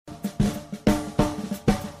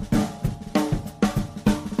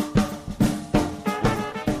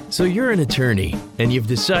So you're an attorney, and you've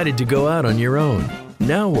decided to go out on your own.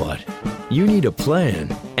 Now what? You need a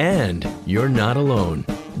plan, and you're not alone.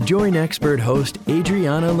 Join expert host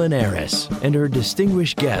Adriana Linares and her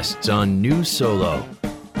distinguished guests on New Solo.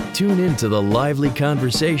 Tune into the lively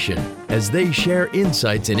conversation as they share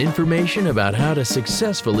insights and information about how to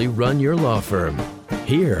successfully run your law firm.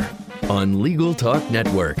 Here on Legal Talk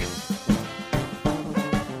Network.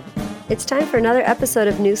 It's time for another episode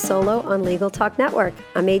of New Solo on Legal Talk Network.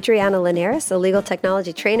 I'm Adriana Linares, a legal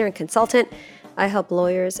technology trainer and consultant. I help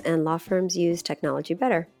lawyers and law firms use technology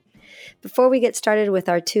better. Before we get started with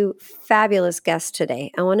our two fabulous guests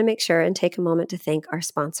today, I want to make sure and take a moment to thank our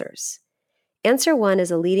sponsors. Answer One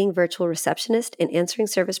is a leading virtual receptionist and answering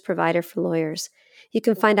service provider for lawyers. You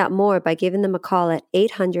can find out more by giving them a call at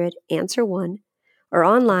 800-ANSWER1 or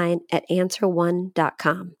online at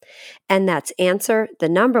answer1.com. And that's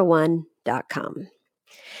answer1.com.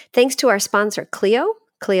 Thanks to our sponsor, Clio.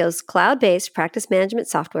 Clio's cloud-based practice management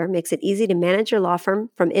software makes it easy to manage your law firm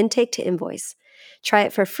from intake to invoice. Try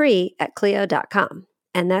it for free at clio.com,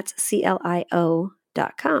 and that's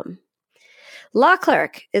CLIO.com. Law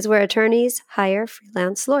Clerk is where attorneys hire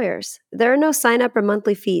freelance lawyers. There are no sign-up or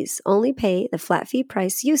monthly fees. Only pay the flat fee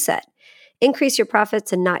price you set. Increase your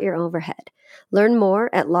profits and not your overhead. Learn more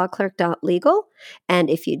at lawclerk.legal. And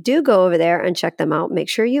if you do go over there and check them out, make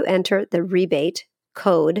sure you enter the rebate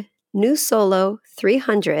code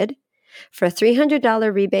NewSolo300 for a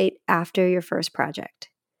 $300 rebate after your first project.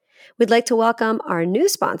 We'd like to welcome our new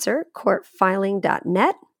sponsor,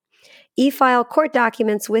 courtfiling.net. E-file court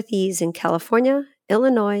documents with ease in California,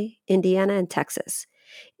 Illinois, Indiana, and Texas.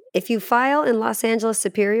 If you file in Los Angeles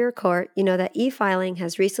Superior Court, you know that e-filing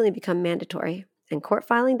has recently become mandatory, and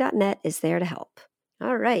courtfiling.net is there to help.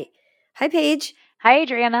 All right. Hi, Paige. Hi,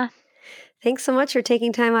 Adriana. Thanks so much for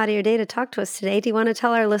taking time out of your day to talk to us today. Do you want to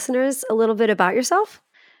tell our listeners a little bit about yourself?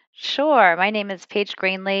 Sure. My name is Paige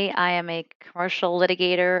Greenlee. I am a commercial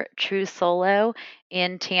litigator, true solo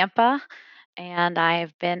in Tampa, and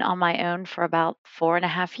I've been on my own for about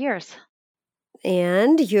 4.5 years.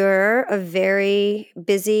 And you're a very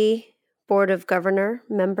busy Board of Governor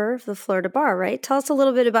member of the Florida Bar, right? Tell us a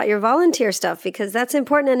little bit about your volunteer stuff, because that's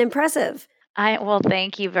important and impressive. Well,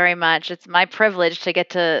 thank you very much. It's my privilege to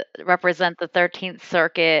get to represent the 13th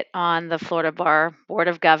Circuit on the Florida Bar Board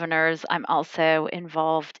of Governors. I'm also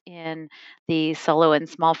involved in the solo and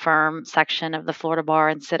small firm section of the Florida Bar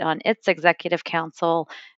and sit on its executive council,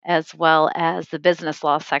 as well as the business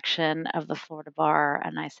law section of the Florida Bar,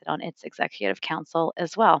 and I sit on its executive council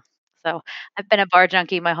as well. So I've been a bar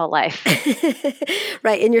junkie my whole life.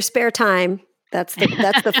 Right. In your spare time. That's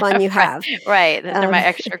the fun you have. Right. They're my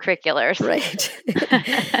extracurriculars.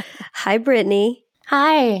 Right. Hi, Brittany.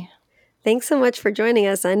 Hi. Thanks so much for joining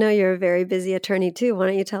us. I know you're a very busy attorney too. Why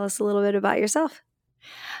don't you tell us a little bit about yourself?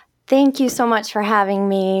 Thank you so much for having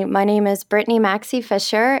me. My name is Brittany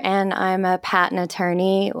Maxey-Fisher, and I'm a patent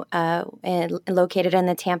attorney located in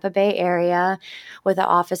the Tampa Bay area with an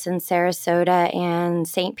office in Sarasota and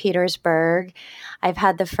St. Petersburg. I've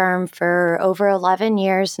had the firm for over 11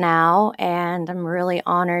 years now, and I'm really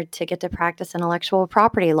honored to get to practice intellectual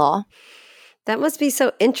property law. That must be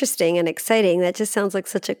so interesting and exciting. That just sounds like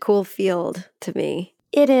such a cool field to me.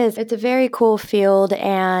 It is. It's a very cool field,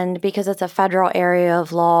 and because it's a federal area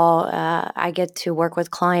of law, I get to work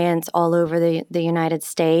with clients all over the United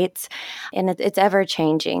States, and it's ever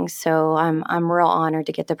changing. So I'm real honored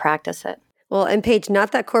to get to practice it. Well, and Paige,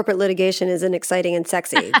 not that corporate litigation isn't exciting and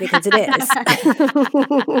sexy, because it is.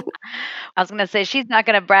 I was going to say she's not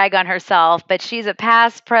going to brag on herself, but she's a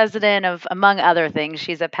past president of, among other things,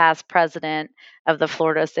 she's a past president of the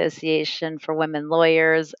Florida Association for Women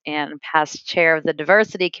Lawyers and past chair of the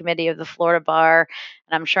Diversity Committee of the Florida Bar.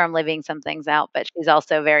 And I'm sure I'm leaving some things out, but she's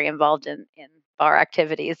also very involved in bar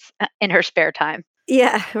activities in her spare time.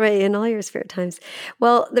 Yeah, right, in all your spare times.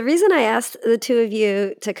 Well, the reason I asked the two of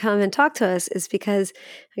you to come and talk to us is because,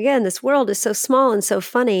 again, this world is so small and so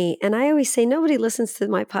funny. And I always say nobody listens to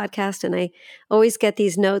my podcast, and I always get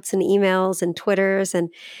these notes and emails and Twitters.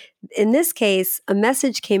 And in this case, a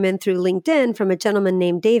message came in through LinkedIn from a gentleman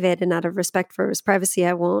named David, and out of respect for his privacy,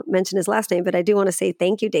 I won't mention his last name, but I do want to say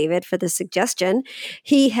thank you, David, for the suggestion.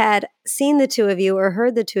 He had seen the two of you or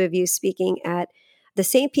heard the two of you speaking at the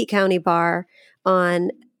St. Pete County Bar on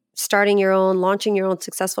starting your own, launching your own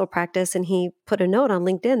successful practice. And he put a note on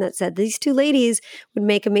LinkedIn that said, these two ladies would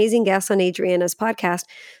make amazing guests on Adriana's podcast.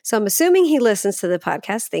 So I'm assuming he listens to the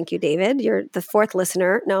podcast. Thank you, David. You're the fourth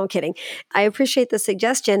listener. No, I'm kidding. I appreciate the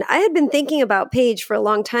suggestion. I had been thinking about Paige for a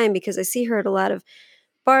long time because I see her at a lot of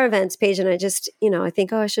bar events, Paige, and I just, I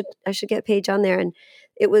think, I should get Paige on there. And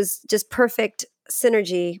it was just perfect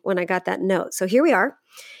synergy when I got that note. So here we are.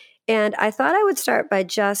 And I thought I would start by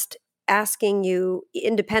just asking you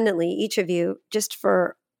independently, each of you, just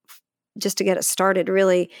to get us started,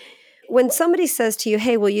 really. When somebody says to you,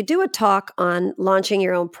 hey, will you do a talk on launching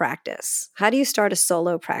your own practice? How do you start a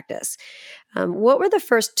solo practice? What were the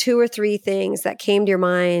first 2 or 3 things that came to your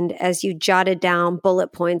mind as you jotted down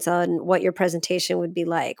bullet points on what your presentation would be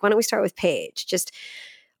like? Why don't we start with Paige? Just,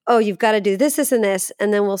 oh, you've got to do this, this, and this,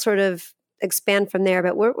 and then we'll sort of expand from there.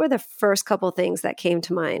 But what were the first couple things that came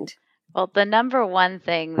to mind? Well, the number one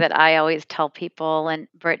thing that I always tell people, and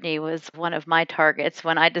Brittany was one of my targets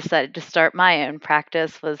when I decided to start my own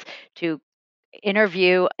practice, was to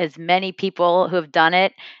interview as many people who have done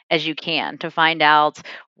it as you can to find out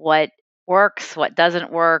what works, what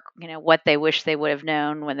doesn't work, what they wish they would have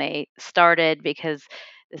known when they started, because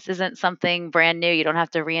this isn't something brand new. You don't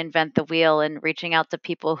have to reinvent the wheel, and reaching out to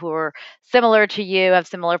people who are similar to you, have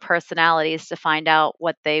similar personalities, to find out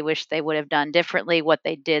what they wish they would have done differently, what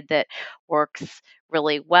they did that works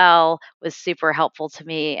really well, was super helpful to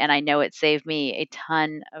me. And I know it saved me a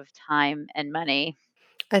ton of time and money.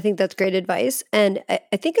 I think that's great advice. And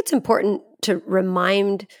I think it's important to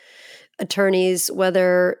remind attorneys,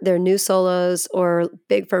 whether they're new solos or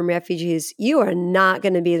big firm refugees, you are not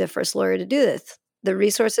going to be the first lawyer to do this. The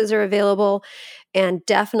resources are available, and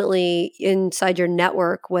definitely inside your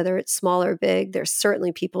network, whether it's small or big, there's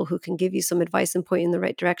certainly people who can give you some advice and point you in the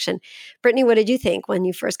right direction. Brittany, what did you think when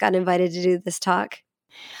you first got invited to do this talk?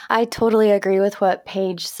 I totally agree with what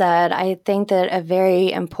Paige said. I think that a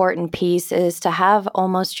very important piece is to have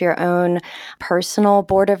almost your own personal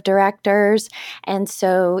board of directors. And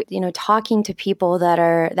so, talking to people that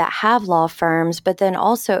have law firms, but then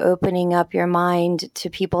also opening up your mind to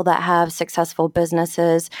people that have successful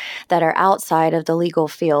businesses that are outside of the legal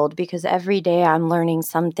field, because every day I'm learning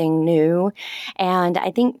something new. And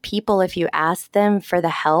I think people, if you ask them for the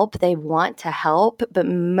help, they want to help, but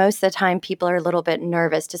most of the time people are a little bit nervous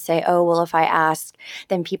to say, oh, well, if I ask,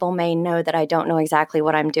 then people may know that I don't know exactly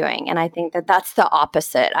what I'm doing. And I think that that's the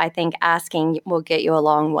opposite. I think asking will get you a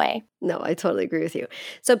long way. No, I totally agree with you.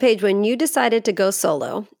 So Paige, when you decided to go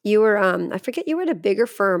solo, you were, I forget, you were at a bigger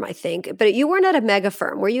firm, I think, but you weren't at a mega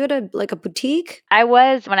firm. Were you at a boutique? I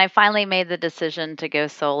was, when I finally made the decision to go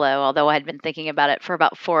solo, although I had been thinking about it for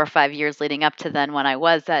about 4 or 5 years leading up to then. When I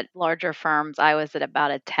was at larger firms, I was at about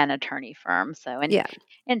a 10 attorney firm. So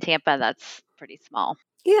in Tampa, that's pretty small.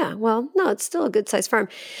 Yeah, well, no, it's still a good sized firm.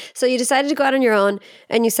 So you decided to go out on your own,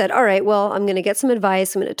 and you said, all right, well, I'm going to get some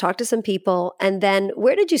advice. I'm going to talk to some people. And then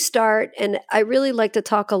where did you start? And I really like to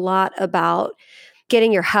talk a lot about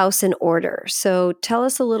getting your house in order. So tell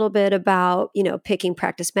us a little bit about, picking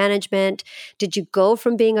practice management. Did you go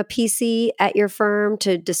from being a PC at your firm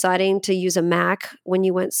to deciding to use a Mac when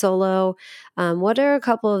you went solo? What are a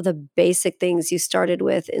couple of the basic things you started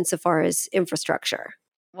with insofar as infrastructure?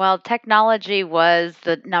 Well, technology was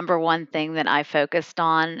the number one thing that I focused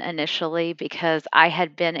on initially, because I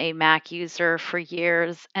had been a Mac user for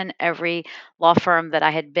years, and every law firm that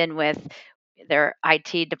I had been with, their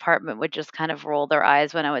IT department would just kind of roll their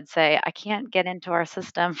eyes when I would say, I can't get into our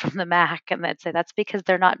system from the Mac. And they'd say, that's because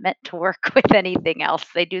they're not meant to work with anything else.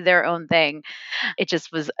 They do their own thing. It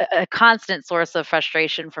just was a constant source of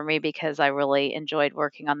frustration for me, because I really enjoyed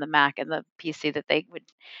working on the Mac, and the PC that they would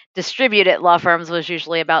distribute at law firms was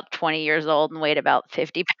usually about 20 years old and weighed about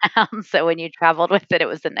 50 pounds. So when you traveled with it, it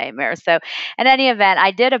was a nightmare. So in any event,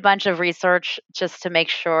 I did a bunch of research just to make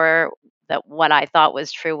sure that what I thought was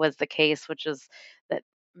true was the case, which is that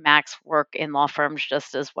Macs work in law firms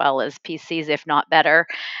just as well as PCs, if not better.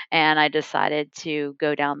 And I decided to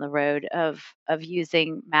go down the road of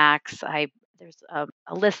using Macs. There's a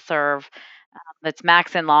listserv that's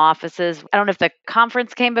Macs in law offices. I don't know if the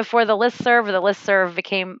conference came before the listserv or the listserv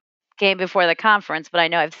came before the conference, but I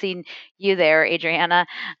know I've seen you there, Adriana,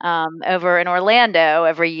 over in Orlando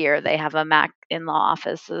every year. They have a Mac in law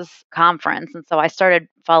offices conference. And so I started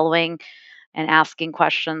following and asking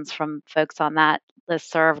questions from folks on that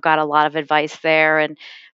listserv, got a lot of advice there, and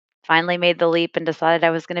finally made the leap and decided I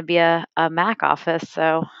was going to be a Mac office.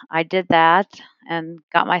 So I did that and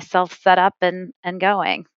got myself set up and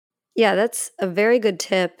going. Yeah, that's a very good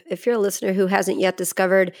tip. If you're a listener who hasn't yet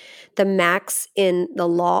discovered the Macs in the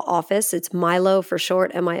law office, it's Milo for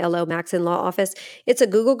short, MILO, Macs in law office. It's a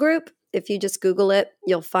Google group. If you just Google it,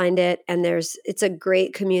 you'll find it. And it's a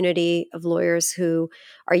great community of lawyers who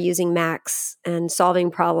are using Macs and solving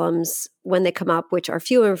problems when they come up, which are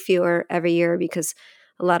fewer and fewer every year, because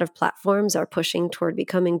a lot of platforms are pushing toward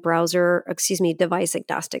becoming device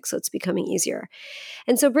agnostic. So it's becoming easier.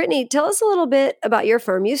 And so, Brittany, tell us a little bit about your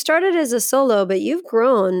firm. You started as a solo, but you've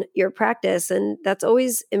grown your practice, and that's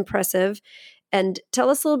always impressive. And tell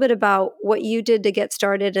us a little bit about what you did to get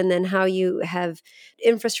started and then how you have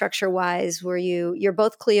infrastructure-wise, you're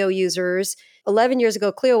both Clio users. 11 years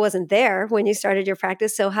ago, Clio wasn't there when you started your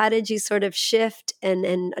practice. So how did you sort of shift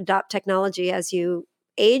and adopt technology as you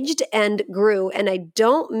aged and grew? And I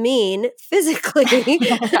don't mean physically.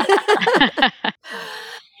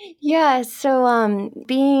 Yeah, so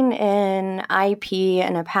being an IP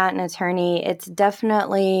and a patent attorney, it's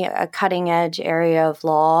definitely a cutting edge area of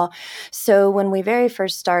law. So when we very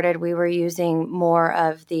first started, we were using more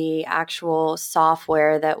of the actual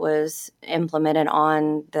software that was implemented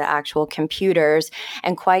on the actual computers.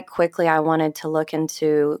 And quite quickly, I wanted to look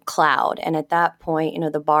into cloud. And at that point,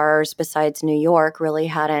 the bars besides New York really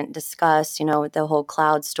hadn't discussed, the whole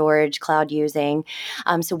cloud storage, cloud using.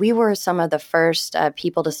 So we were some of the first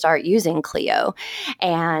people to start using Clio,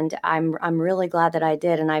 and I'm really glad that I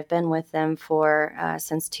did, and I've been with them for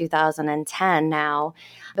since 2010 now.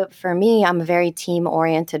 But for me, I'm a very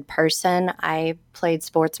team-oriented person. I played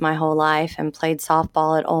sports my whole life and played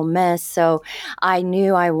softball at Ole Miss, so I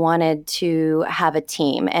knew I wanted to have a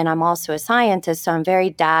team. And I'm also a scientist, so I'm very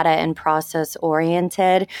data and process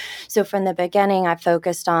oriented. So from the beginning, I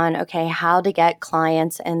focused on, okay, how to get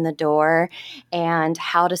clients in the door and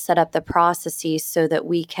how to set up the processes so that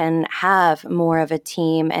we can have more of a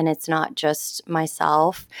team and it's not just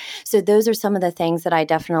myself. So those are some of the things that I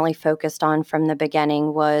definitely focused on from the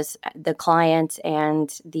beginning was the client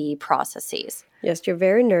and the processes. Yes, you're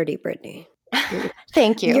very nerdy, Brittany.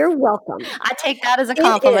 Thank you. You're welcome. I take that as a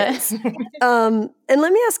compliment. And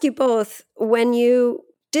let me ask you both, when you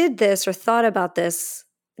did this or thought about this,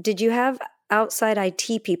 did you have outside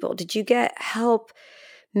IT people? Did you get help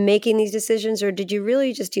making these decisions, or did you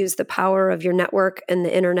really just use the power of your network and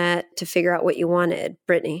the internet to figure out what you wanted,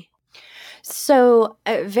 Brittany? So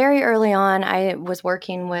very early on, I was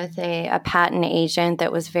working with a patent agent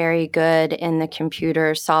that was very good in the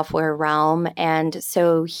computer software realm. And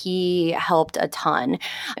so he helped a ton.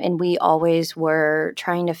 And we always were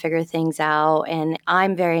trying to figure things out. And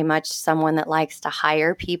I'm very much someone that likes to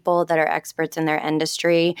hire people that are experts in their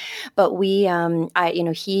industry. But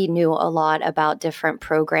he knew a lot about different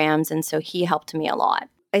programs. And so he helped me a lot.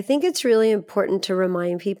 I think it's really important to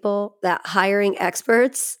remind people that hiring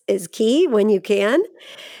experts is key when you can.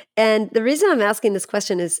 And the reason I'm asking this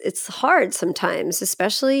question is it's hard sometimes,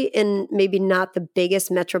 especially in maybe not the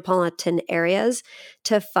biggest metropolitan areas,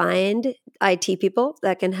 to find IT people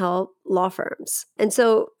that can help law firms. And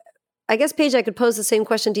so I guess, Paige, I could pose the same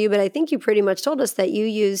question to you, but I think you pretty much told us that you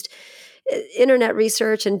used internet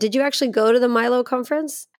research. And did you actually go to the Milo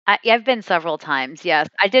conference? I've been several times, yes.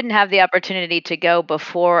 I didn't have the opportunity to go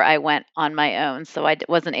before I went on my own, so I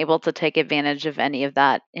wasn't able to take advantage of any of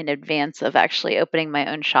that in advance of actually opening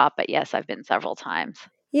my own shop. But yes, I've been several times.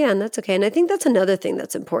 Yeah, and that's okay. And I think that's another thing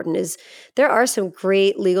that's important is there are some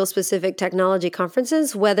great legal-specific technology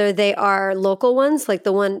conferences, whether they are local ones, like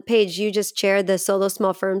the one, Paige, you just chaired the Solo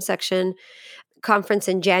Small Firm section conference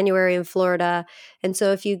in January in Florida. And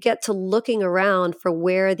so if you get to looking around for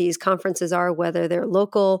where these conferences are, whether they're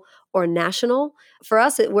local or national, for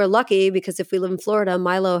us, we're lucky because if we live in Florida,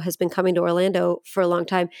 Milo has been coming to Orlando for a long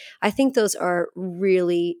time. I think those are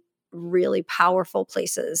really, really powerful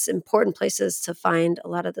places, important places to find a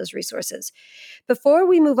lot of those resources. Before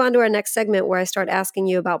we move on to our next segment where I start asking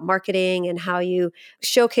you about marketing and how you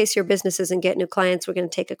showcase your businesses and get new clients, we're going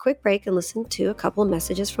to take a quick break and listen to a couple of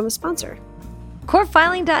messages from a sponsor.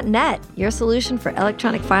 CourtFiling.net, your solution for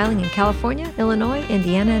electronic filing in California, Illinois,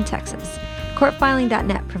 Indiana, and Texas.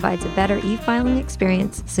 CourtFiling.net provides a better e-filing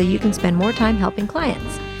experience so you can spend more time helping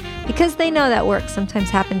clients. Because they know that work sometimes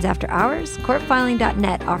happens after hours,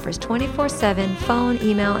 CourtFiling.net offers 24/7 phone,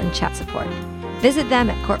 email, and chat support. Visit them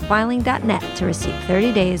at CourtFiling.net to receive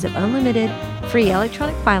 30 days of unlimited, free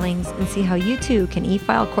electronic filings and see how you too can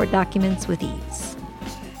e-file court documents with ease.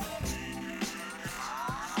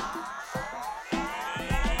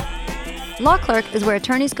 Law Clerk is where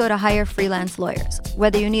attorneys go to hire freelance lawyers.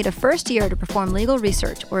 Whether you need a first year to perform legal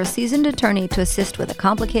research or a seasoned attorney to assist with a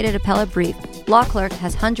complicated appellate brief, Law Clerk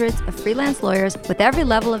has hundreds of freelance lawyers with every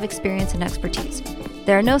level of experience and expertise.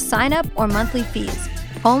 There are no sign-up or monthly fees.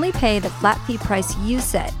 Only pay the flat fee price you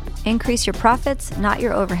set. Increase your profits, not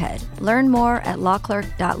your overhead. Learn more at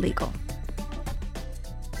lawclerk.legal.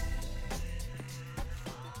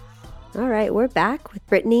 All right, we're back with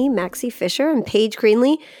Brittany Maxey-Fisher and Paige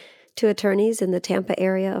Greenlee, to attorneys in the Tampa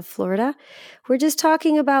area of Florida. We're just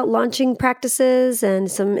talking about launching practices and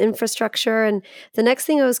some infrastructure. And the next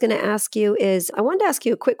thing I was going to ask you is, I wanted to ask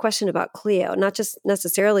you a quick question about Clio, not just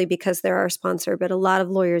necessarily because they're our sponsor, but a lot of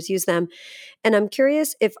lawyers use them. And I'm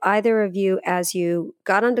curious if either of you, as you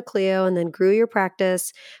got onto Clio and then grew your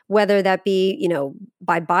practice, whether that be,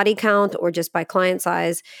 by body count or just by client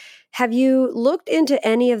size, have you looked into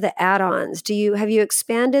any of the add-ons? Have you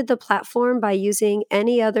expanded the platform by using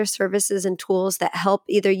any other services and tools that help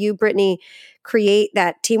either you, Brittany, create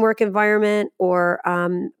that teamwork environment, or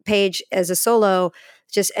Paige as a solo,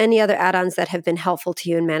 just any other add-ons that have been helpful to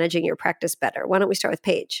you in managing your practice better? Why don't we start with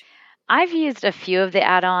Paige? I've used a few of the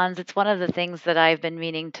add-ons. It's one of the things that I've been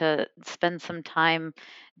meaning to spend some time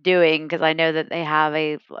doing, because I know that they have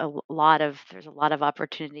there's a lot of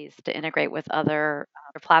opportunities to integrate with other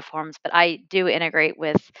platforms, but I do integrate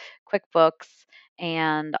with QuickBooks,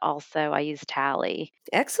 and also I use Tally.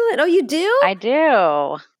 Excellent. Oh, you do? I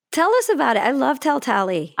do. Tell us about it. I love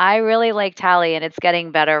Tally. I really like Tally, and it's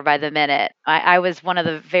getting better by the minute. I was one of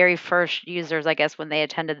the very first users, I guess, when they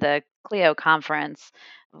attended the Clio conference.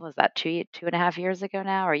 What was that, 2.5 years ago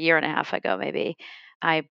now, or a year and a half ago, maybe?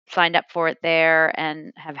 I signed up for it there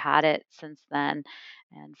and have had it since then.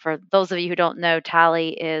 And for those of you who don't know, Tally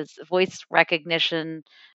is a voice recognition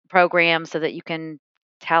program so that you can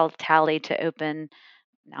tell Tally to open.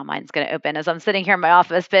 Now mine's going to open as I'm sitting here in my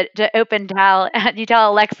office, but to open Tally, you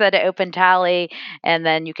tell Alexa to open Tally, and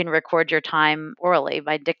then you can record your time orally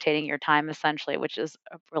by dictating your time, essentially, which is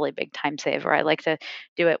a really big time saver. I like to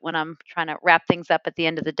do it when I'm trying to wrap things up at the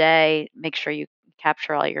end of the day. Make sure you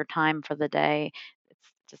capture all your time for the day.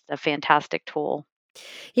 It's just a fantastic tool.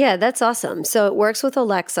 Yeah, that's awesome. So it works with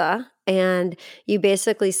Alexa, and you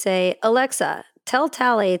basically say, Alexa, tell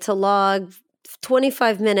Tally to log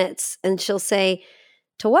 25 minutes, and she'll say,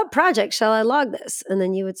 to what project shall I log this? And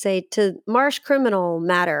then you would say, to Marsh Criminal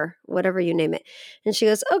Matter, whatever you name it. And she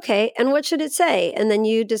goes, okay, and what should it say? And then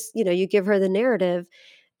you just, you give her the narrative,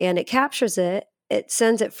 and it captures it. It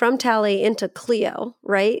sends it from Tally into Clio,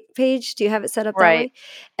 right, Paige? Do you have it set up that way?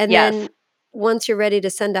 And Yes. then once you're ready to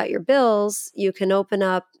send out your bills, you can open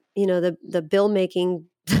up, the bill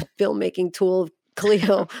making tool of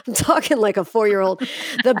Clio. I'm talking like a 4-year-old.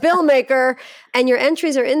 The bill maker, and your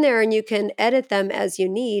entries are in there, and you can edit them as you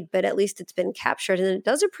need, but at least it's been captured. And it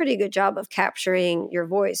does a pretty good job of capturing your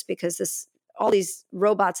voice, because all these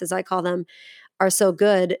robots, as I call them, are so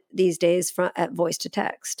good these days at voice to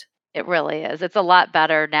text. It really is. It's a lot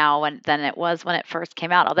better now than it was when it first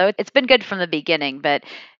came out. Although it's been good from the beginning, but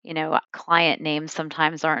client names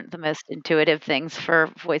sometimes aren't the most intuitive things for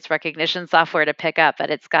voice recognition software to pick up, but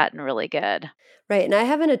it's gotten really good. Right. And I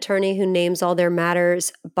have an attorney who names all their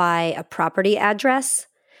matters by a property address.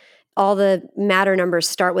 All the matter numbers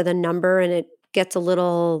start with a number, and it gets a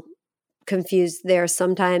little confused there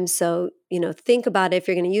sometimes. So, think about it. If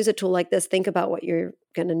you're going to use a tool like this, think about what you're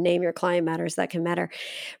going to name your client matters. That can matter.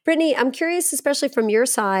 Brittany, I'm curious, especially from your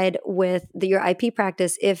side with your IP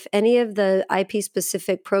practice, if any of the IP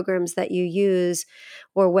specific programs that you use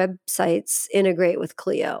or websites integrate with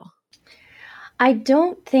Clio. I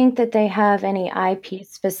don't think that they have any IP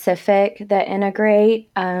specific that integrate.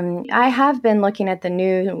 I have been looking at the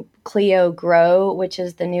new Clio Grow, which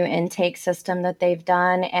is the new intake system that they've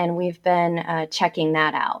done, and we've been checking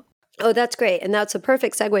that out. Oh, that's great. And that's a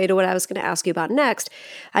perfect segue to what I was going to ask you about next.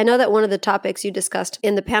 I know that one of the topics you discussed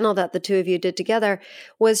in the panel that the two of you did together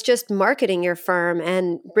was just marketing your firm.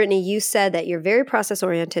 And Brittany, you said that you're very process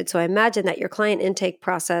oriented. So I imagine that your client intake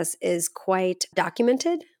process is quite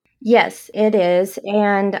documented. Yes, it is.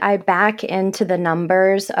 And I back into the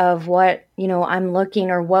numbers of what, I'm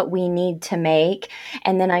looking, or what we need to make.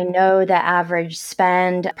 And then I know the average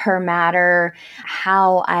spend per matter,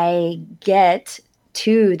 how I get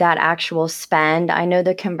to that actual spend. I know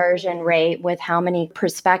the conversion rate with how many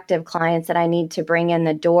prospective clients that I need to bring in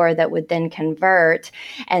the door that would then convert.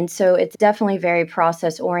 And so it's definitely very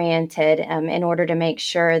process oriented in order to make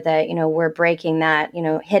sure that, we're breaking that,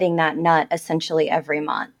 hitting that nut essentially every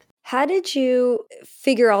month. How did you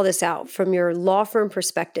figure all this out from your law firm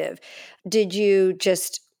perspective? Did you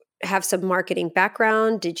just have some marketing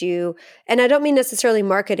background? And I don't mean necessarily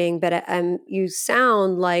marketing, but you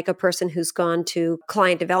sound like a person who's gone to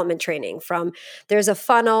client development training there's a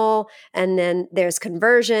funnel and then there's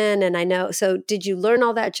conversion. And I know, so did you learn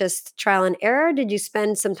all that just trial and error? Did you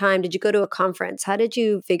spend some time? Did you go to a conference? How did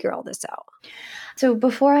you figure all this out? So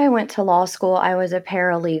before I went to law school, I was a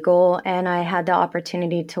paralegal, and I had the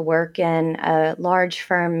opportunity to work in a large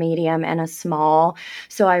firm, medium, and a small.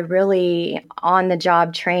 So I really, on the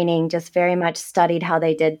job training training, just very much studied how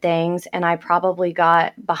they did things. And I probably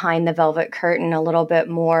got behind the velvet curtain a little bit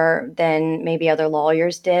more than maybe other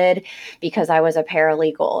lawyers did because I was a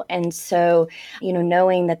paralegal. And so,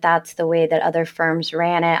 knowing that that's the way that other firms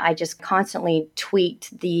ran it, I just constantly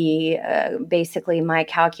tweaked basically my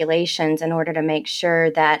calculations in order to make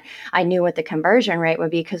sure that I knew what the conversion rate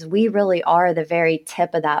would be, because we really are the very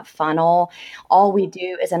tip of that funnel. All we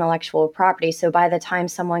do is intellectual property. So by the time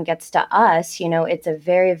someone gets to us, it's a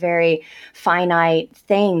very, very finite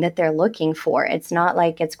thing that they're looking for. It's not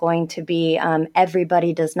like it's going to be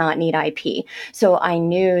everybody does not need IP. So I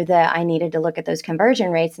knew that I needed to look at those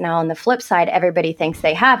conversion rates. Now, on the flip side, everybody thinks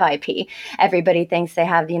they have IP. Everybody thinks they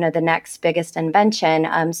have, the next biggest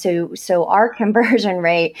invention. So our conversion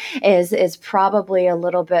rate is probably a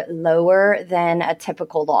little bit lower than a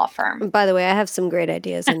typical law firm. By the way, I have some great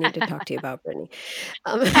ideas I need to talk to you about, Brittany.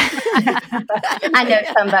 I know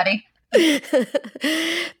somebody.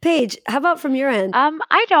 Paige, how about from your end?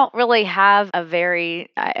 I don't really have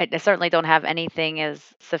I certainly don't have anything as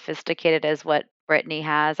sophisticated as what Brittany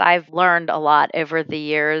has. I've learned a lot over the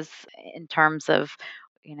years in terms of,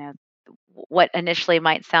 you know, what initially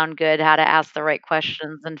might sound good, how to ask the right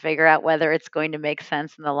questions and figure out whether it's going to make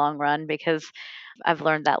sense in the long run, because I've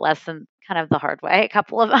learned that lesson kind of the hard way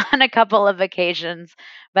on a couple of occasions.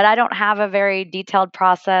 But I don't have a very detailed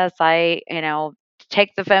process. I,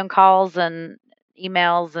 take the phone calls and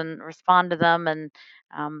emails and respond to them and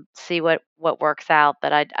see what works out.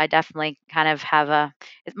 But I definitely kind of have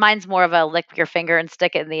mine's more of a lick your finger and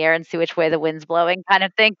stick it in the air and see which way the wind's blowing kind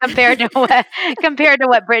of thing compared to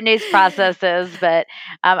what Brittany's process is. But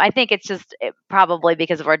I think it's just probably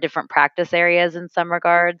because of our different practice areas in some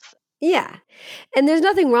regards. Yeah. And there's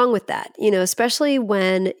nothing wrong with that, especially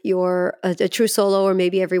when you're a true solo, or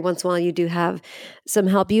maybe every once in a while you do have some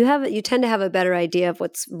help. You tend to have a better idea of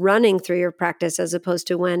what's running through your practice, as opposed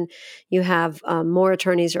to when you have more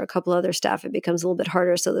attorneys or a couple other staff. It becomes a little bit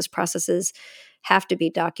harder. So those processes have to be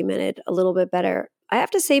documented a little bit better. I have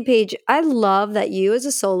to say, Paige, I love that you as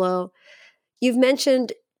a solo, you've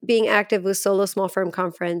mentioned being active with Solo Small Firm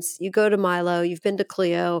Conference. You go to Milo, you've been to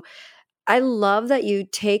Clio. I love that you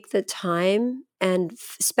take the time and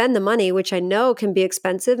spend the money, which I know can be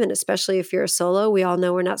expensive. And especially if you're a solo, we all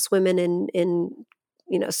know we're not swimming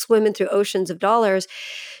swimming through oceans of dollars.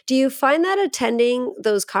 Do you find that attending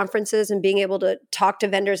those conferences and being able to talk to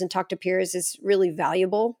vendors and talk to peers is really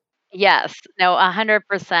valuable? Yes, no, 100%.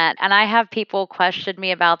 And I have people question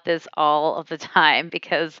me about this all of the time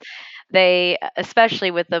because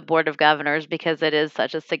especially with the Board of Governors, because it is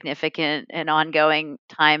such a significant and ongoing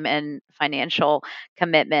time and financial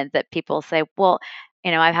commitment, that people say, well,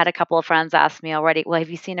 I've had a couple of friends ask me already, well, have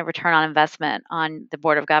you seen a return on investment on the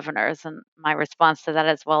Board of Governors? And my response to that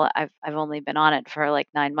is, well, I've only been on it for like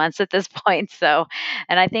 9 months at this point. So,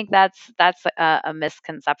 and I think that's a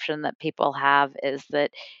misconception that people have, is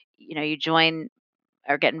that you join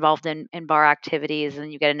or get involved in bar activities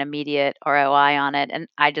and you get an immediate ROI on it. And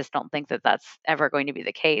I just don't think that that's ever going to be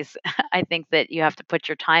the case. I think that you have to put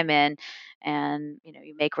your time in, and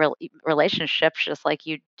you make relationships just like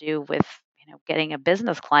you do with getting a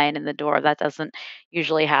business client in the door. That doesn't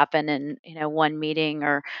usually happen in one meeting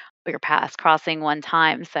or your paths crossing one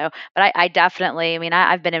time. So, but I definitely,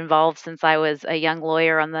 I've been involved since I was a young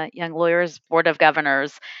lawyer on the Young Lawyers Board of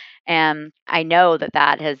Governors. And I know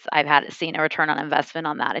I've seen a return on investment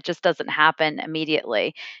on that. It just doesn't happen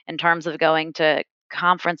immediately. In terms of going to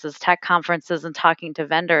conferences, tech conferences, and talking to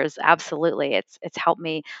vendors, absolutely. It's helped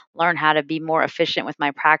me learn how to be more efficient with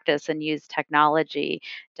my practice and use technology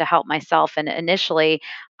to help myself. And initially,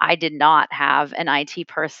 I did not have an IT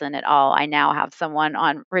person at all. I now have someone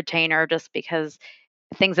on retainer just because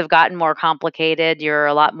things have gotten more complicated. You're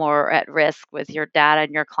a lot more at risk with your data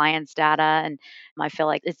and your clients' data. And I feel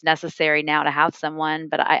like it's necessary now to have someone.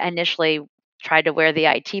 But I initially tried to wear the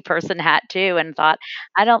IT person hat too and thought,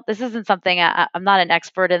 this isn't something, I'm not an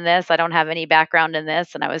expert in this. I don't have any background in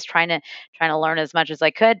this. And I was trying to learn as much as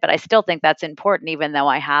I could, but I still think that's important, even though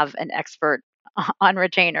I have an expert on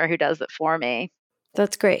retainer who does it for me.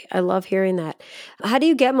 That's great. I love hearing that. How do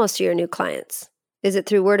you get most of your new clients? Is it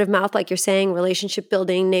through word of mouth, like you're saying, relationship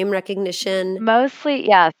building, name recognition? Mostly,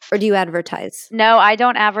 yes. Or do you advertise? No, I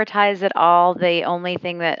don't advertise at all. The only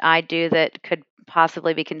thing that I do that could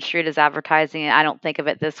possibly be construed as advertising, and I don't think of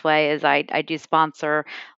it this way, is I do sponsor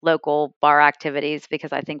local bar activities,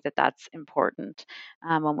 because I think that that's important.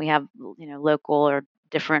 When we have, local or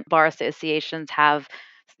different bar associations have,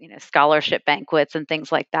 scholarship banquets and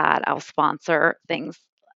things like that, I'll sponsor things,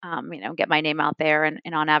 get my name out there and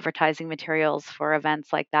on advertising materials for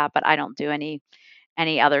events like that. But I don't do any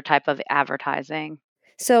other type of advertising.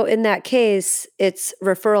 So in that case, it's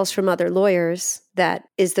referrals from other lawyers that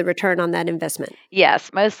is the return on that investment.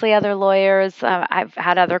 Yes, mostly other lawyers. I've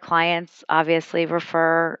had other clients obviously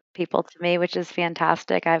refer people to me, which is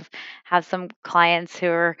fantastic. I've have some clients who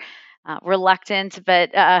are reluctant, but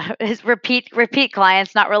is repeat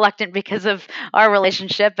clients, not reluctant because of our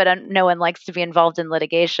relationship, but no one likes to be involved in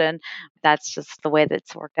litigation. That's just the way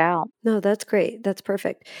that's worked out. No, that's great. That's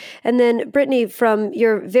perfect. And then, Brittany, from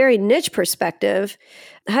your very niche perspective,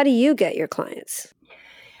 how do you get your clients?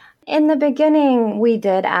 In the beginning, we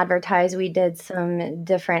did advertise. We did some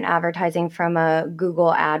different advertising from a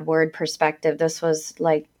Google AdWord perspective. This was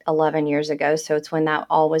like 11 years ago. So it's when that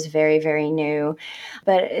all was very, very new.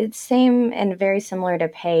 But it's same and very similar to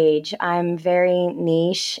Paige. I'm very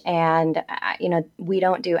niche and, we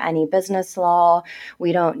don't do any business law.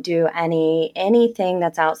 We don't do anything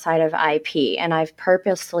that's outside of IP. And I've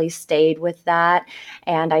purposely stayed with that.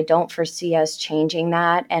 And I don't foresee us changing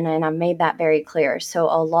that. And I've made that very clear. So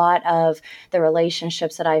a lot of the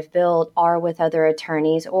relationships that I've built are with other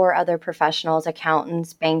attorneys or other professionals,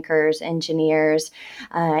 accountants, bankers, engineers,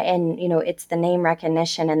 it's the name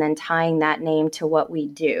recognition and then tying that name to what we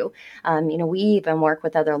do. We even work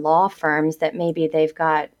with other law firms that maybe they've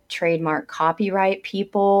got trademark copyright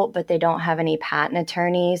people, but they don't have any patent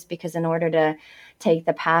attorneys because in order to take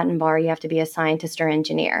the patent bar, you have to be a scientist or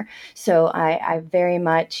engineer. So I very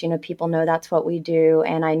much, people know that's what we do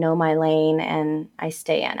and I know my lane and I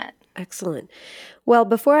stay in it. Excellent. Well,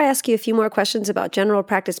 before I ask you a few more questions about general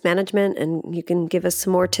practice management and you can give us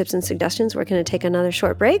some more tips and suggestions, we're going to take another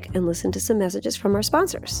short break and listen to some messages from our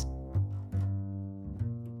sponsors.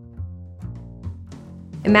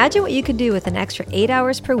 Imagine what you could do with an extra 8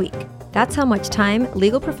 hours per week. That's how much time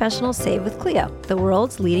legal professionals save with Clio, the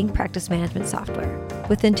world's leading practice management software.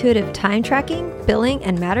 With intuitive time tracking, billing,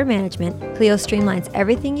 and matter management, Clio streamlines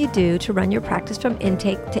everything you do to run your practice from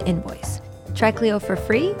intake to invoice. Try Clio for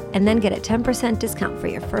free and then get a 10% discount for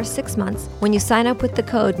your first 6 months when you sign up with the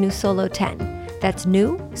code NEWSOLO10. That's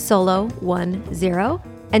NEWSOLO10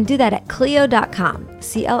 and do that at Clio.com,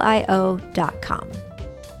 CLIO.com.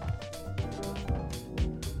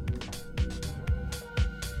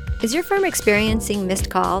 Is your firm experiencing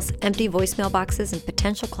missed calls, empty voicemail boxes, and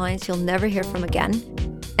potential clients you'll never hear from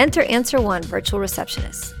again? Enter Answer One Virtual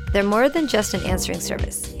Receptionists. They're more than just an answering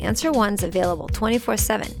service. Answer One's available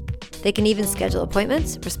 24/7. They can even schedule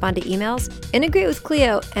appointments, respond to emails, integrate with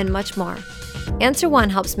Clio, and much more. Answer One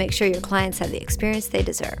helps make sure your clients have the experience they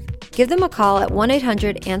deserve. Give them a call at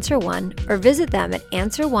 1-800-ANSWER1 or visit them at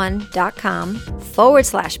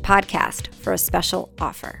answerone.com/podcast for a special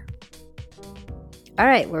offer. All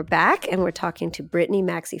right, we're back and we're talking to Brittany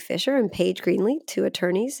Maxey-Fisher and Paige Greenlee, two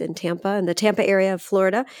attorneys in Tampa and the Tampa area of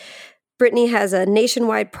Florida. Brittany has a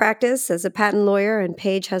nationwide practice as a patent lawyer, and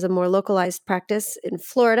Paige has a more localized practice in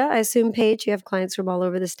Florida. I assume, Paige, you have clients from all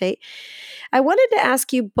over the state. I wanted to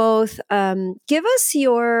ask you both, give us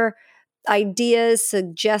your ideas,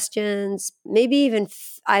 suggestions, maybe even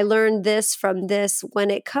I learned this from this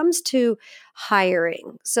when it comes to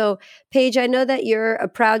hiring. So, Paige, I know that you're a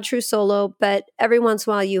proud true solo, but every once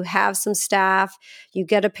in a while you have some staff, you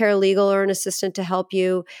get a paralegal or an assistant to help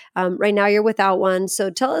you. Right now you're without one.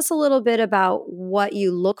 So tell us a little bit about what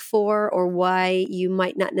you look for or why you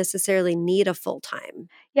might not necessarily need a full-time.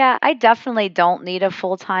 Yeah, I definitely don't need a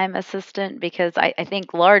full-time assistant because I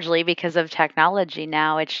think largely because of technology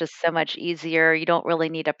now, it's just so much easier. You don't really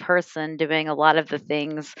need a person doing a lot of the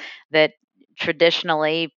things that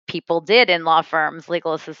traditionally people did in law firms,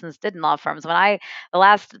 legal assistants did in law firms. The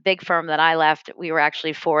last big firm that I left, we were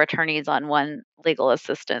actually 4 attorneys on one legal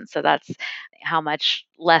assistant. So that's how much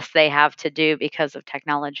less they have to do because of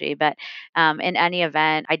technology. But in any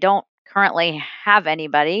event, I don't currently have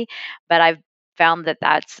anybody, but I've found that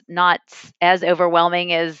that's not as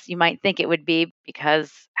overwhelming as you might think it would be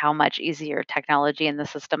because how much easier technology and the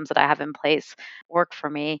systems that I have in place work for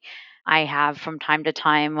me. I have from time to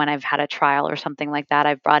time when I've had a trial or something like that,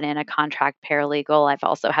 I've brought in a contract paralegal. I've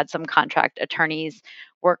also had some contract attorneys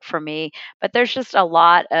work for me. But there's just a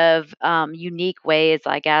lot of unique ways,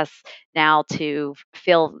 I guess, now to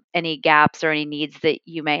fill any gaps or any needs that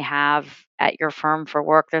you may have at your firm for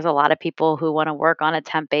work. There's a lot of people who want to work on a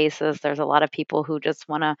temp basis. There's a lot of people who just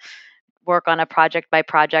want to work on a project by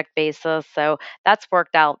project basis. So that's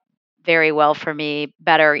worked out very well for me,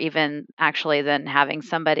 better even actually than having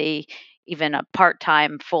somebody, even a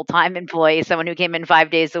part-time, full-time employee, someone who came in 5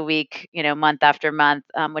 days a week, month after month,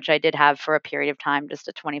 which I did have for a period of time, just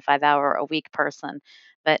a 25-hour a week person.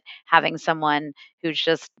 But having someone who's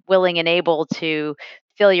just willing and able to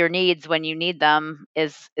fill your needs when you need them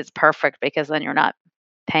is perfect because then you're not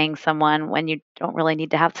paying someone when you don't really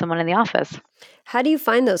need to have someone in the office. How do you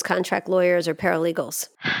find those contract lawyers or paralegals?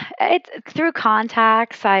 It's through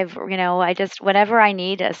contacts. I just, whenever I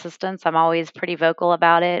need assistance, I'm always pretty vocal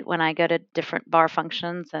about it when I go to different bar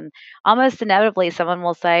functions. And almost inevitably, someone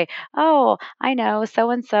will say, "Oh, I know so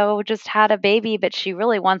and so just had a baby, but she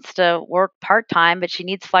really wants to work part time, but she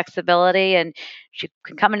needs flexibility. And she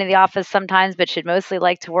can come into the office sometimes, but she'd mostly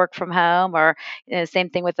like to work from home." Or, same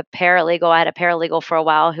thing with a paralegal. I had a paralegal for a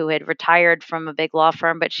while who had retired from a big law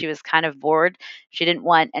firm, but she was kind of bored. She didn't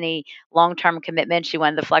want any long-term commitment. She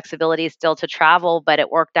wanted the flexibility still to travel, but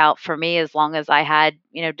it worked out for me as long as I had,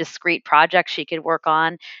 discrete projects she could work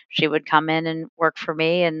on. She would come in and work for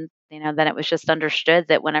me, and then it was just understood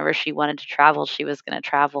that whenever she wanted to travel, she was going to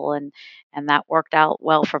travel, and that worked out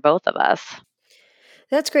well for both of us.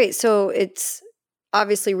 That's great. So it's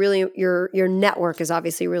obviously really your network is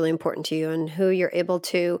obviously really important to you, and who you're able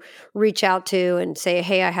to reach out to and say,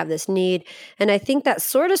 "Hey, I have this need." And I think that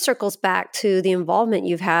sort of circles back to the involvement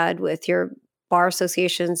you've had with your bar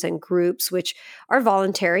associations and groups, which are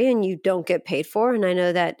voluntary and you don't get paid for. And I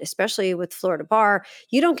know that especially with Florida Bar,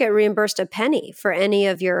 you don't get reimbursed a penny for any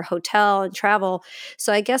of your hotel and travel.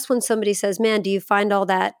 So I guess when somebody says, "Man, do you find all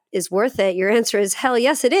that is worth it?" Your answer is, "Hell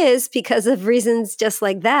yes, it is," because of reasons just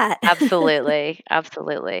like that. Absolutely.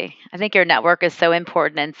 Absolutely. I think your network is so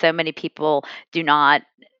important, and so many people do not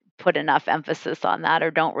put enough emphasis on that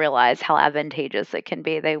or don't realize how advantageous it can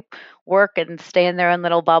be. They work and stay in their own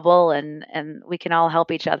little bubble, and we can all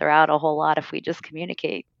help each other out a whole lot if we just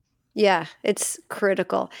communicate. Yeah, it's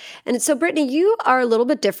critical. And so, Brittany, you are a little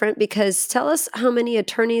bit different because tell us how many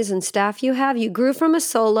attorneys and staff you have. You grew from a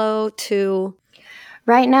solo to,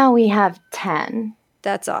 Right now, we have 10.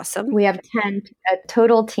 that's awesome. We have 10, a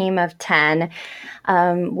total team of 10.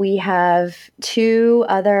 We have 2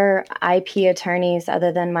 other IP attorneys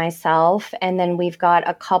other than myself, and then we've got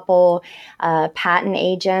a couple patent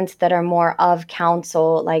agents that are more of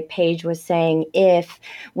counsel, like Paige was saying, if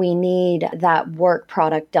we need that work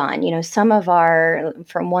product done.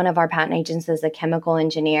 From one of our patent agents is a chemical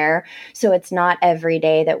engineer, so it's not every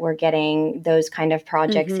day that we're getting those kind of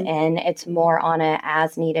projects in. It's more on a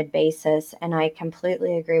as-needed basis, and I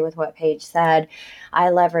completely agree with what Paige said. I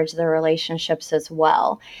leverage the relationships as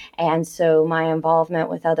well. And so my involvement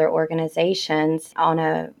with other organizations on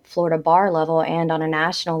a Florida bar level and on a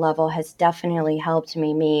national level has definitely helped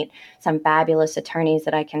me meet some fabulous attorneys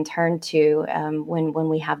that I can turn to when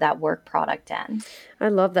we have that work product in. I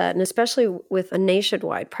love that. And especially with a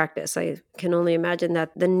nationwide practice, I can only imagine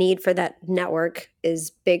that the need for that network is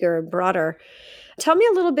bigger and broader. Tell me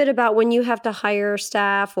a little bit about when you have to hire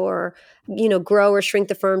staff or, grow or shrink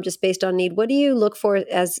the firm just based on need. What do you look for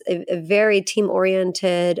as a very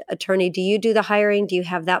team-oriented attorney? Do you do the hiring? Do you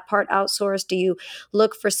have that part outsourced? Do you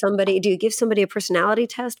look for somebody? Do you give somebody a personality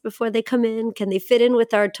test before they come in? Can they fit in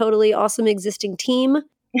with our totally awesome existing team?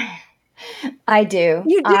 I do.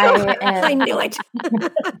 You do? I knew it.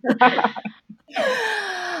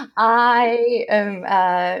 I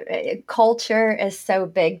am, culture is so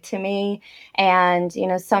big to me, and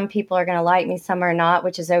some people are going to like me, some are not,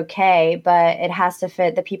 which is okay, but it has to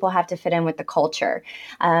fit. The people have to fit in with the culture.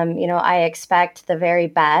 I expect the very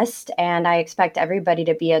best, and I expect everybody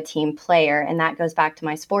to be a team player, and that goes back to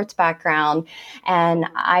my sports background. And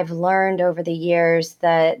I've learned over the years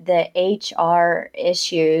that the HR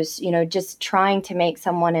issues, just trying to make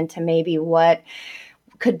someone into maybe what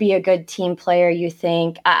could be a good team player, you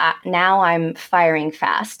think, now I'm firing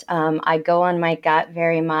fast. I go on my gut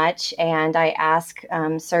very much, and I ask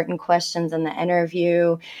certain questions in the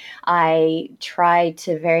interview. I try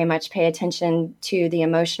to very much pay attention to the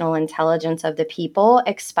emotional intelligence of the people,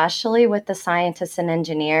 especially with the scientists and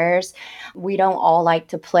engineers. We don't all like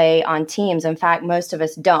to play on teams. In fact, most of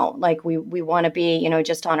us don't. Like we want to be,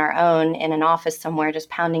 just on our own in an office somewhere, just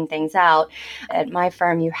pounding things out. At my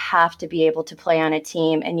firm, you have to be able to play on a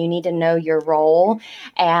team, and you need to know your role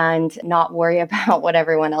and not worry about what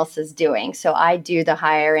everyone else is doing. So I do the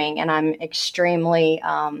hiring, and I'm extremely,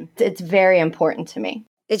 it's very important to me.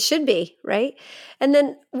 It should be, right? And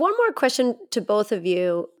then one more question to both of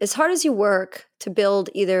you. As hard as you work to build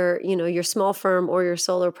either, your small firm or your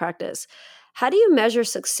solo practice, how do you measure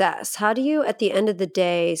success? How do you, at the end of the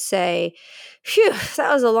day, say, "Phew,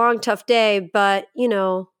 that was a long, tough day, but,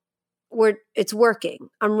 it's working.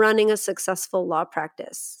 I'm running a successful law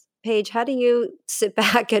practice." Paige, how do you sit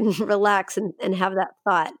back and relax and have that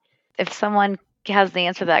thought? If someone has the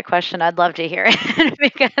answer to that question, I'd love to hear it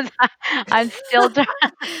because I'm still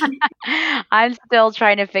I'm still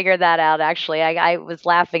trying to figure that out. Actually, I was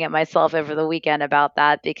laughing at myself over the weekend about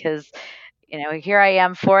that because here I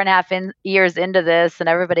am 4.5 years into this, and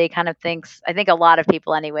everybody kind of thinks, I think a lot of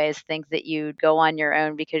people anyways, think that you go on your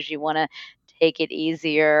own because you want to take it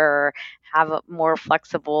easier or have a more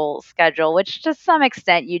flexible schedule, which to some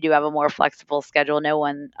extent you do have a more flexible schedule. No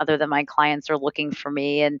one other than my clients are looking for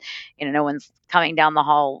me, and no one's coming down the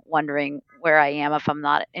hall wondering where I am if I'm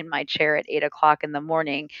not in my chair at 8 o'clock in the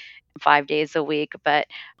morning 5 days a week. But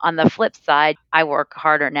on the flip side, I work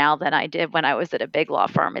harder now than I did when I was at a big law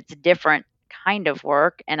firm. It's a different kind of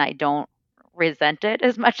work, and I don't resent it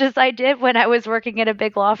as much as I did when I was working at a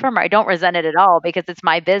big law firm. I don't resent it at all because it's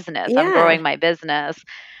my business. I'm Yeah. growing my business.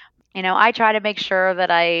 I try to make sure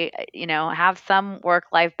that I, have some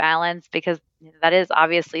work-life balance because that is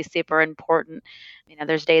obviously super important.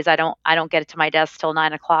 There's days I don't get to my desk till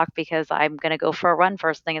 9 o'clock because I'm going to go for a run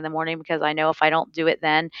first thing in the morning because I know if I don't do it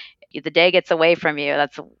then, the day gets away from you.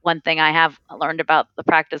 That's one thing I have learned about the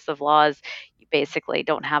practice of law is you basically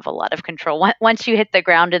don't have a lot of control. Once you hit the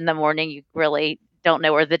ground in the morning, you really don't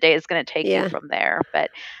know where the day is going to take you Yeah. from there.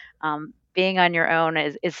 But being on your own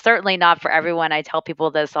is certainly not for everyone. I tell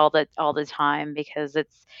people this all the time because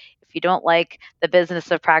it's if you don't like the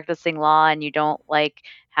business of practicing law and you don't like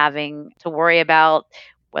having to worry about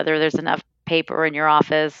whether there's enough paper in your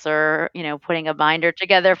office or putting a binder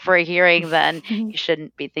together for a hearing, then you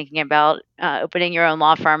shouldn't be thinking about opening your own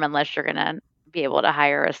law firm unless you're going to be able to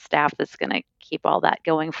hire a staff that's going to keep all that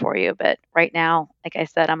going for you. But right now, like I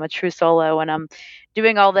said, I'm a true solo and I'm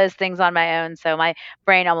doing all those things on my own. So my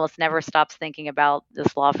brain almost never stops thinking about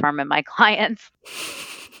this law firm and my clients.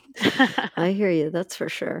 I hear you. That's for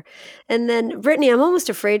sure. And then, Brittany, I'm almost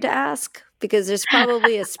afraid to ask because there's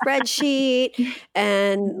probably a spreadsheet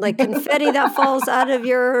and like confetti that falls out of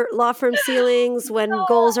your law firm ceilings when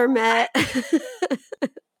goals are met.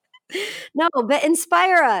 No, but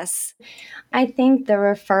inspire us. I think the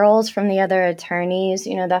referrals from the other attorneys,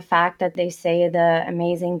 the fact that they say the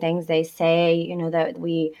amazing things they say, that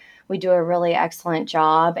we do a really excellent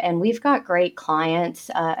job. And we've got great clients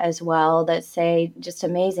as well that say just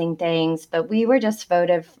amazing things. But we were just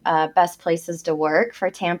voted best places to work for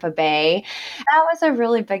Tampa Bay. That was a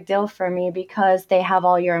really big deal for me because they have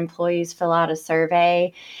all your employees fill out a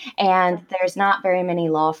survey and there's not very many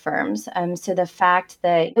law firms. So the fact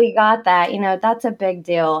that we got that, that's a big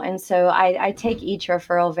deal. And so I take each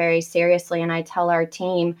referral very seriously. And I tell our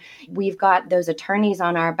team, we've got those attorneys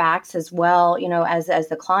on our backs as well, as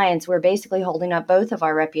the clients. We're basically holding up both of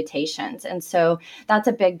our reputations. And so that's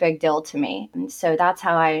a big, big deal to me. And so that's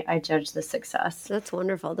how I judge the success. That's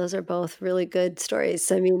wonderful. Those are both really good stories.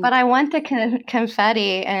 But I want the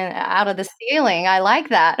confetti out of the ceiling. I like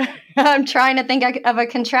that. I'm trying to think of a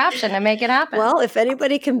contraption to make it happen. Well, if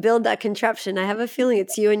anybody can build that contraption, I have a feeling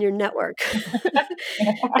it's you and your network.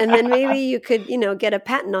 And then maybe you could, get a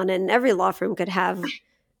patent on it and every law firm could have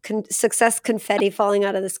success confetti falling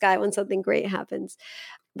out of the sky when something great happens.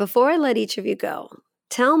 Before I let each of you go,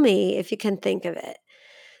 tell me, if you can think of it,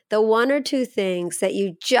 the one or two things that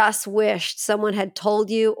you just wished someone had told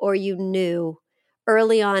you or you knew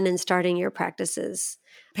early on in starting your practices.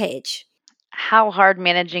 Paige. How hard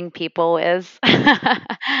managing people is.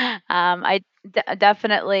 I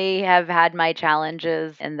definitely have had my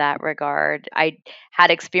challenges in that regard. I had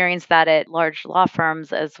experienced that at large law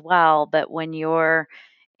firms as well, but when you're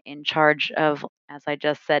in charge of, as I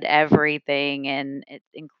just said, everything, and it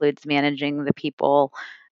includes managing the people.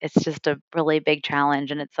 It's just a really big challenge,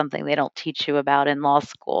 and it's something they don't teach you about in law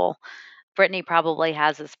school. Brittany probably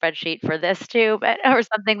has a spreadsheet for this too, but or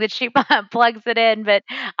something that she plugs it in. But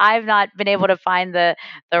I've not been able to find the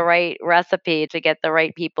right recipe to get the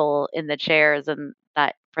right people in the chairs, and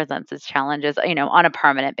that presents its challenges. On a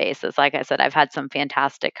permanent basis. Like I said, I've had some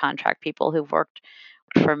fantastic contract people who've worked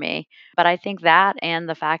for me. But I think that and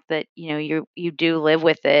the fact that, you do live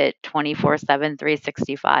with it 24/7,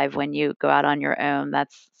 365 when you go out on your own,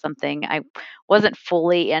 that's something I wasn't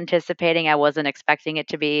fully anticipating. I wasn't expecting it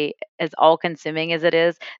to be as all consuming as it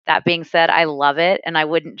is. That being said, I love it and I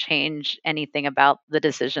wouldn't change anything about the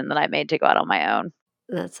decision that I made to go out on my own.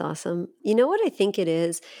 That's awesome. You know what I think it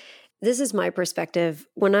is? This is my perspective.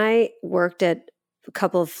 When I worked at a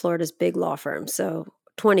couple of Florida's big law firms, so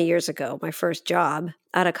 20 years ago, my first job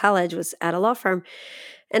out of college was at a law firm.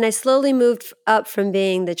 And I slowly moved up from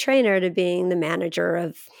being the trainer to being the manager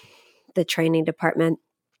of the training department.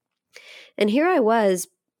 And here I was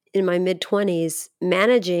in my mid-20s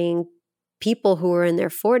managing people who were in their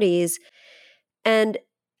 40s. And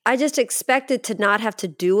I just expected to not have to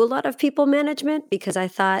do a lot of people management because I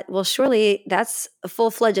thought, well, surely that's a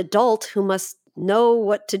full-fledged adult who must know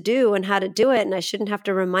what to do and how to do it. And I shouldn't have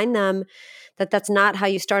to remind them that that's not how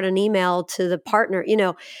you start an email to the partner,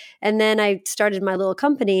 And then I started my little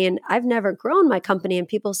company and I've never grown my company. And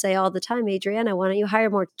people say all the time, Adriana, why don't you hire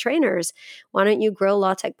more trainers? Why don't you grow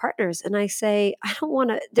law tech partners? And I say, I don't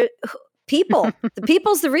want to. people. The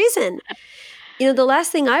people's the reason. The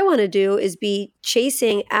last thing I want to do is be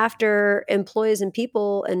chasing after employees and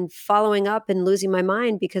people and following up and losing my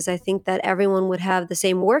mind because I think that everyone would have the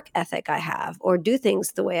same work ethic I have or do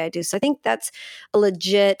things the way I do. So I think that's a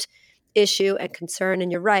legit issue and concern.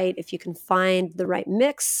 And you're right. If you can find the right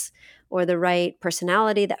mix or the right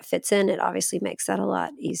personality that fits in, it obviously makes that a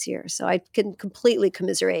lot easier. So I can completely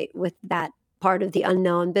commiserate with that part of the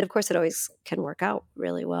unknown. But of course, it always can work out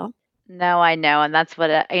really well. No, I know. And that's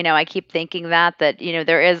what, I keep thinking that,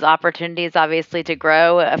 there is opportunities obviously to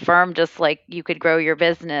grow a firm just like you could grow your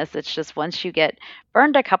business. It's just once you get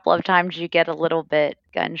burned a couple of times, you get a little bit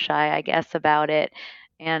gun shy, I guess, about it.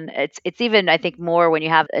 And it's even, I think, more when you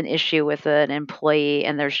have an issue with an employee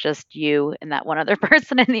and there's just you and that one other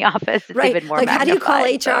person in the office. It's right. even more like, how do you call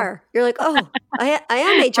magnified. HR? You're like, oh, I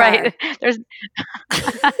am HR. Right. There's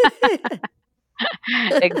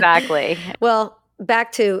exactly. Well,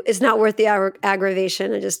 back to it's not worth the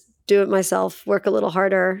aggravation. I just do it myself, work a little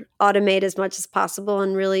harder, automate as much as possible,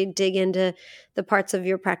 and really dig into the parts of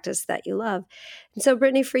your practice that you love. And so,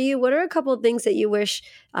 Brittany, for you, what are a couple of things that you wish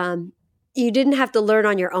you didn't have to learn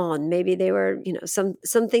on your own? Maybe they were, some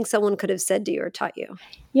things someone could have said to you or taught you.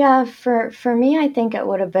 Yeah, for me, I think it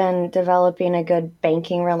would have been developing a good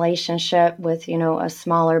banking relationship with, a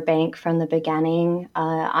smaller bank from the beginning.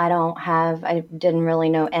 I didn't really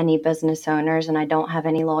know any business owners and I don't have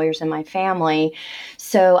any lawyers in my family.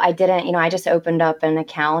 So I didn't, I just opened up an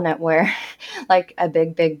account at where like a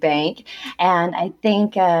big bank. And I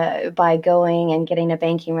think by going and getting a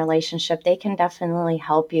banking relationship, they can definitely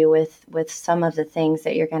help you with some of the things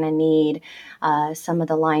that you're going to need, some of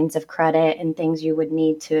the lines of credit and things you would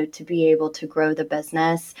need to be able to grow the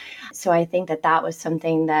business. So I think that was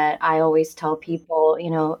something that I always tell people,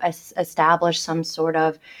 establish some sort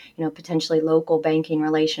of, potentially local banking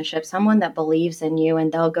relationship, someone that believes in you,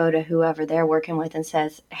 and they'll go to whoever they're working with and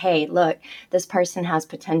says, hey, look, this person has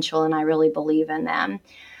potential and I really believe in them.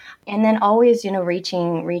 And then always,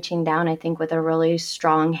 reaching down, I think, with a really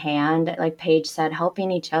strong hand. Like Paige said,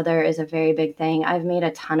 helping each other is a very big thing. I've made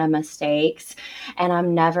a ton of mistakes and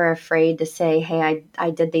I'm never afraid to say, hey,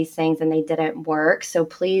 I did these things and they didn't work. So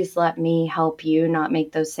please let me help you not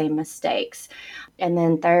make those same mistakes. And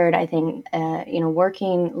then third, I think,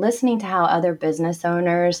 listening to how other business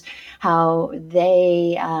owners, how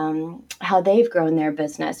they've grown their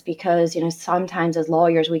business, because, sometimes as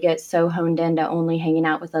lawyers, we get so honed into only hanging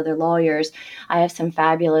out with other lawyers. I have some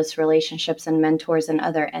fabulous relationships and mentors in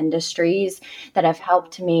other industries that have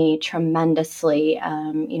helped me tremendously,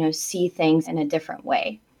 see things in a different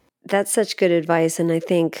way. That's such good advice. And I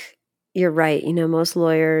think you're right. Most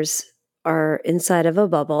lawyers are inside of a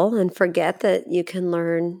bubble and forget that you can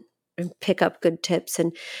learn and pick up good tips.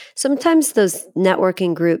 And sometimes those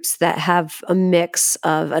networking groups that have a mix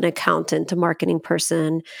of an accountant, a marketing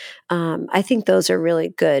person, I think those are really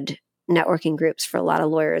good networking groups for a lot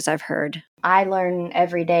of lawyers, I've heard. I learn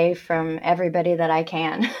every day from everybody that I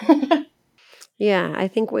can. Yeah, I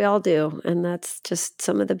think we all do. And that's just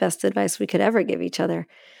some of the best advice we could ever give each other.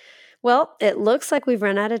 Well, it looks like we've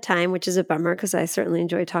run out of time, which is a bummer because I certainly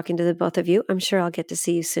enjoy talking to the both of you. I'm sure I'll get to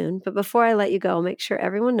see you soon. But before I let you go, make sure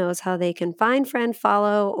everyone knows how they can find, friend,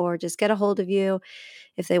 follow, or just get a hold of you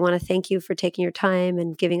if they want to thank you for taking your time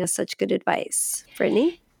and giving us such good advice.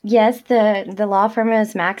 Brittany? Yes, the law firm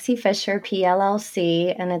is Maxey-Fisher,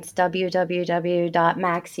 PLLC, and it's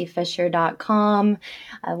www.maxeyfisher.com.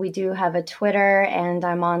 We do have a Twitter, and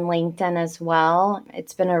I'm on LinkedIn as well.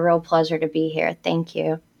 It's been a real pleasure to be here. Thank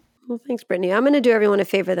you. Well, thanks, Brittany. I'm going to do everyone a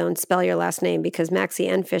favor, though, and spell your last name because Maxey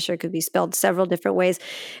and Fisher could be spelled several different ways.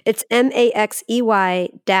 It's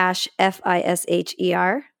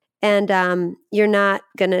Maxey-Fisher. And you're not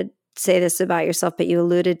going to say this about yourself, but you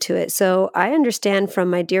alluded to it. So I understand from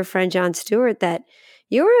my dear friend John Stewart that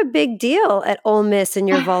you were a big deal at Ole Miss in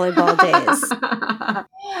your volleyball days.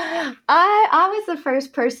 I was the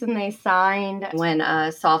first person they signed when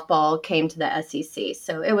softball came to the SEC,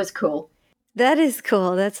 so it was cool. That is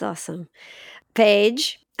cool. That's awesome.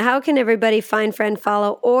 Paige, how can everybody find, friend,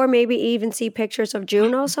 follow, or maybe even see pictures of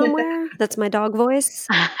Juno somewhere? That's my dog voice.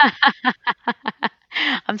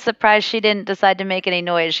 I'm surprised she didn't decide to make any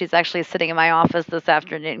noise. She's actually sitting in my office this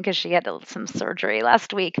afternoon because she had some surgery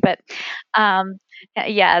last week. But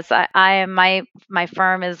yes, I am. My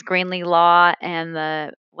firm is Greenlee Law, and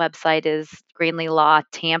the website is Greenlee Law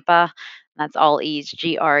Tampa. That's all E's,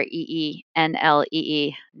 GREENLEE.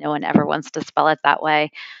 No one ever wants to spell it that way.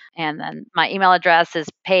 And then my email address is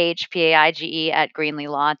Paige, PAIGE, at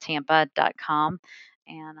greenleelawtampa.com.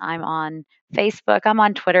 And I'm on Facebook. I'm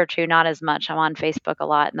on Twitter too, not as much. I'm on Facebook a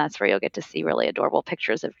lot, and that's where you'll get to see really adorable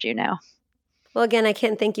pictures of Juno. Well, again, I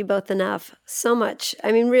can't thank you both enough so much.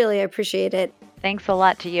 I mean, really, I appreciate it. Thanks a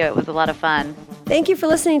lot to you. It was a lot of fun. Thank you for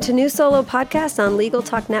listening to New Solo Podcast on Legal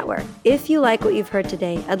Talk Network. If you like what you've heard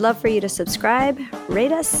today, I'd love for you to subscribe,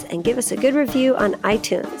 rate us, and give us a good review on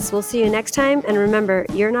iTunes. We'll see you next time. And remember,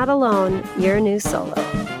 you're not alone. You're New Solo.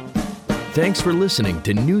 Thanks for listening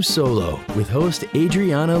to New Solo with host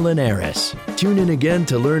Adriana Linares. Tune in again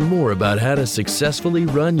to learn more about how to successfully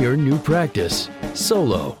run your new practice.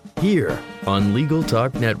 Solo, here on Legal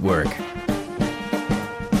Talk Network.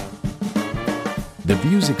 The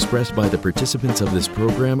views expressed by the participants of this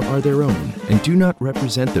program are their own and do not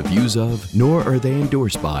represent the views of, nor are they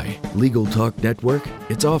endorsed by, Legal Talk Network,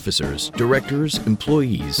 its officers, directors,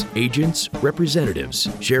 employees, agents, representatives,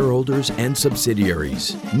 shareholders, and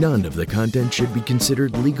subsidiaries. None of the content should be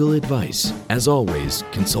considered legal advice. As always,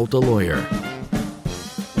 consult a lawyer.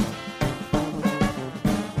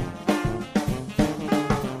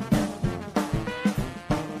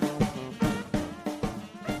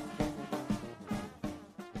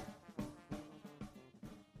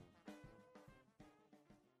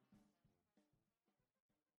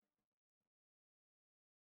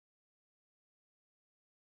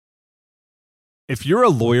 If you're a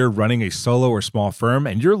lawyer running a solo or small firm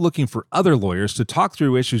and you're looking for other lawyers to talk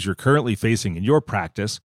through issues you're currently facing in your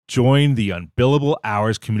practice, join the Unbillable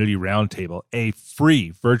Hours Community Roundtable, a free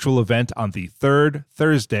virtual event on the third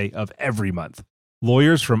Thursday of every month.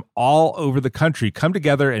 Lawyers from all over the country come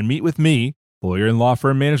together and meet with me, lawyer and law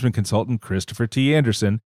firm management consultant Christopher T.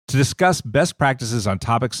 Anderson, to discuss best practices on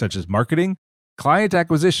topics such as marketing, client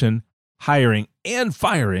acquisition, hiring and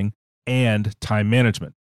firing, and time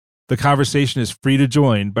management. The conversation is free to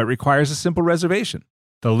join, but requires a simple reservation.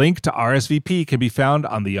 The link to RSVP can be found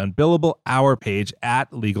on the Unbillable Hour page at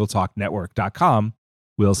LegalTalkNetwork.com.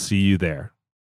 We'll see you there.